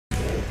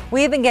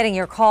We have been getting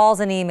your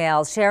calls and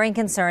emails sharing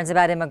concerns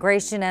about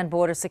immigration and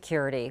border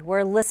security.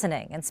 We're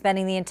listening and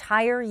spending the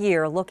entire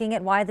year looking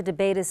at why the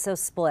debate is so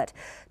split.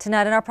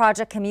 Tonight in our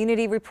Project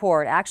Community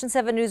Report, Action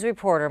 7 News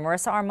reporter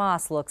Marissa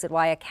Armas looks at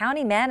why a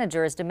county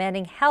manager is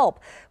demanding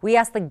help. We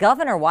asked the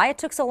governor why it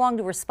took so long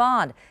to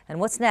respond and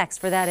what's next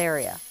for that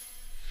area.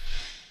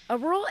 A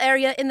rural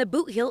area in the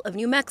boot heel of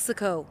New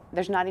Mexico.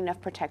 There's not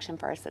enough protection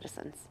for our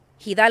citizens.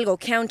 Hidalgo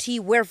County,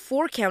 where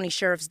 4 county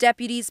sheriff's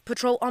deputies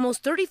patrol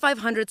almost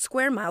 3,500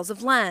 square miles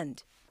of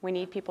land. We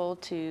need people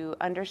to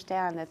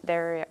understand that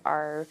there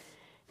are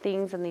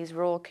things in these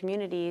rural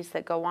communities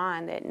that go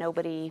on that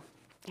nobody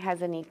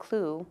has any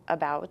clue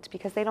about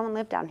because they don't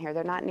live down here.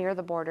 They're not near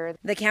the border.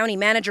 The county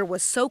manager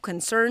was so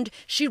concerned,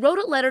 she wrote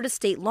a letter to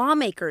state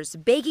lawmakers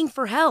begging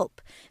for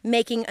help,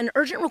 making an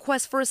urgent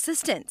request for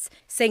assistance,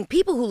 saying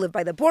people who live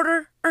by the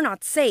border are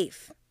not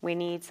safe. We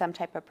need some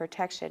type of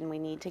protection. We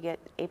need to get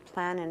a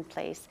plan in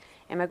place.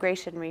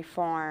 Immigration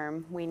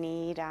reform. We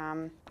need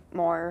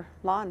more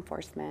law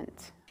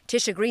enforcement.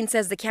 Tisha Green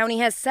says the county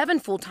has 7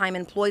 full-time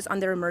employees on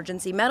their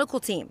emergency medical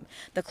team.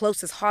 The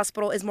closest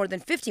hospital is more than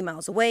 50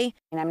 miles away.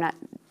 And I'm not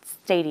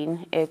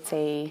stating it's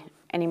an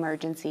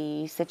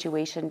emergency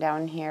situation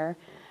down here,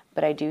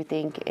 but I do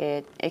think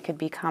it could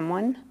become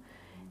one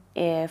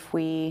if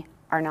we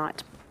are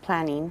not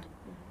planning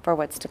for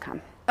what's to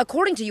come.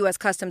 According to U.S.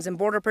 Customs and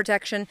Border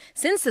Protection,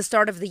 since the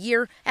start of the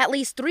year, at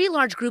least 3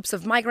 large groups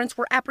of migrants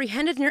were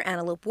apprehended near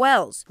Antelope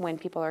Wells. When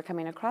people are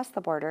coming across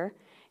the border,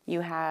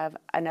 you have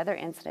another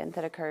incident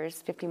that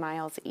occurs 50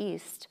 miles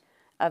east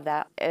of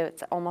that.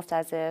 It's almost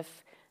as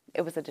if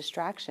it was a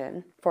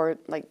distraction for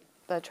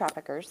the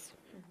traffickers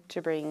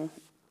to bring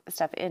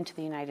stuff into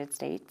the United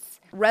States.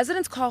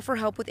 Residents call for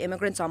help with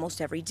immigrants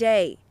almost every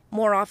day.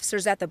 More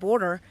officers at the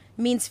border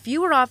means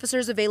fewer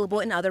officers available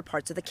in other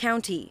parts of the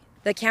county.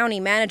 The county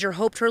manager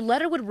hoped her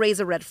letter would raise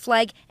a red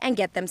flag and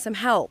get them some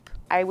help.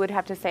 I would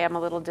have to say I'm a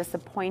little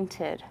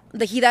disappointed.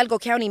 The Hidalgo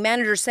County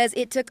manager says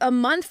it took a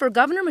month for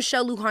Governor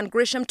Michelle Lujan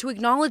Grisham to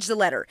acknowledge the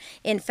letter.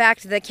 In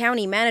fact, the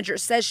county manager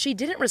says she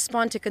didn't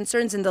respond to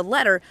concerns in the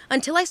letter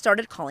until I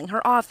started calling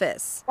her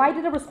office. Why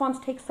did the response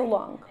take so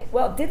long?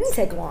 Well, it didn't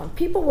take long.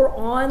 People were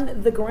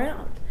on the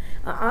ground.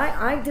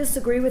 I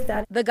disagree with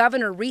that. The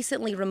governor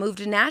recently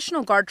removed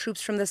National Guard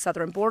troops from the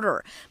southern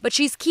border, but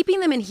she's keeping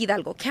them in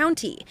Hidalgo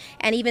County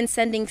and even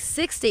sending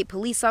 6 state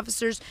police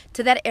officers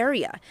to that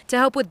area to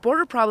help with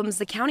border problems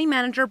the county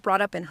manager brought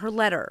up in her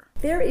letter.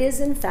 There is,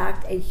 in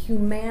fact, a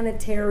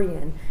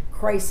humanitarian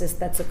crisis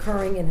that's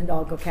occurring in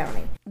Hidalgo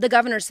County. The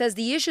governor says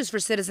the issues for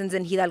citizens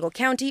in Hidalgo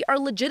County are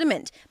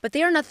legitimate, but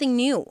they are nothing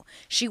new.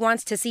 She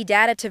wants to see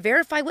data to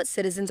verify what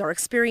citizens are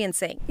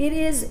experiencing. It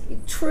is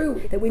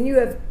true that when you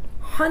have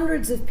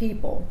hundreds of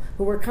people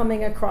who are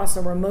coming across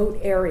a remote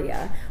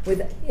area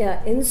with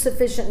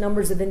insufficient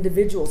numbers of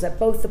individuals at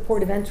both the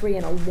port of entry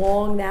and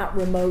along that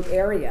remote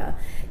area,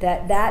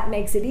 that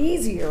makes it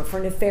easier for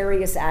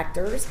nefarious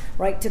actors,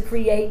 right, to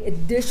create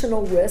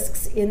additional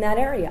risks in that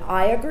area.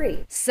 I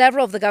agree.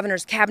 Several of the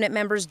governor's cabinet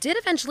members did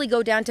eventually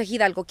go down to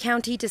Hidalgo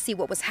County to see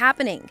what was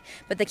happening,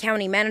 but the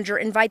county manager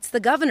invites the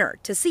governor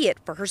to see it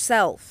for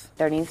herself.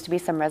 There needs to be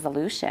some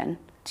resolution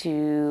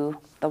to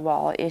the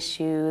wall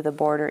issue, the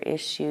border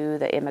issue,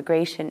 the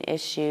immigration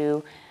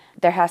issue.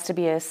 There has to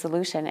be a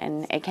solution,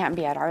 and it can't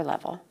be at our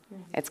level.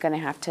 It's going to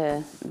have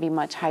to be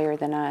much higher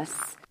than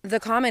us. The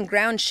common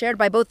ground shared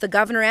by both the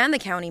governor and the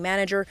county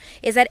manager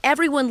is that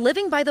everyone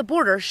living by the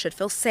border should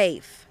feel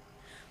safe.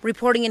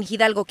 Reporting in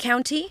Hidalgo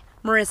County,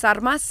 Marissa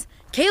Armas,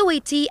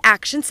 KOAT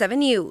Action 7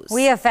 News.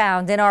 We have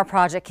found in our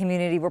Project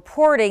Community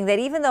reporting that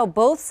even though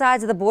both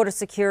sides of the border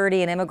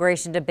security and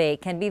immigration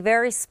debate can be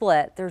very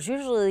split, there's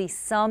usually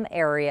some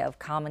area of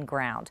common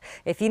ground.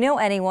 If you know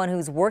anyone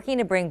who's working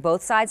to bring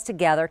both sides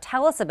together,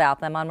 tell us about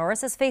them on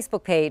Marissa's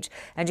Facebook page,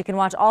 and you can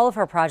watch all of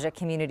her Project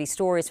Community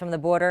stories from the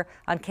border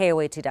on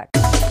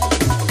KOAT.com.